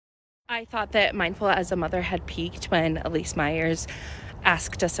I thought that Mindful as a Mother had peaked when Elise Myers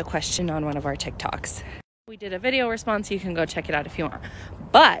asked us a question on one of our TikToks. We did a video response. You can go check it out if you want.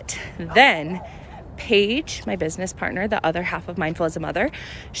 But then Paige, my business partner, the other half of Mindful as a Mother,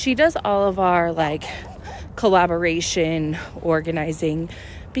 she does all of our like collaboration, organizing,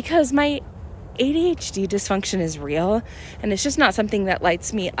 because my ADHD dysfunction is real and it's just not something that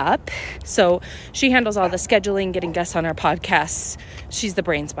lights me up. So she handles all the scheduling, getting guests on our podcasts. She's the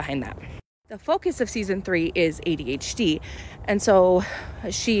brains behind that. The focus of season 3 is ADHD. And so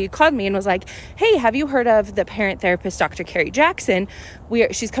she called me and was like, hey, have you heard of the parent therapist, Dr. Carrie Jackson?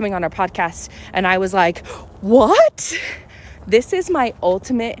 She's coming on our podcast. And I was like, what? This is my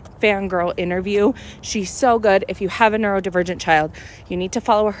ultimate fangirl interview. She's so good. If you have a neurodivergent child, you need to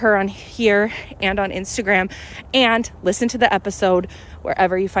follow her on here and on Instagram and listen to the episode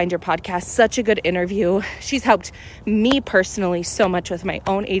wherever you find your podcast. Such a good interview. She's helped me personally so much with my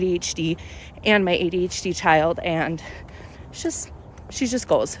own ADHD and my ADHD child, and she's just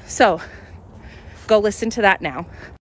goals. So go listen to that now.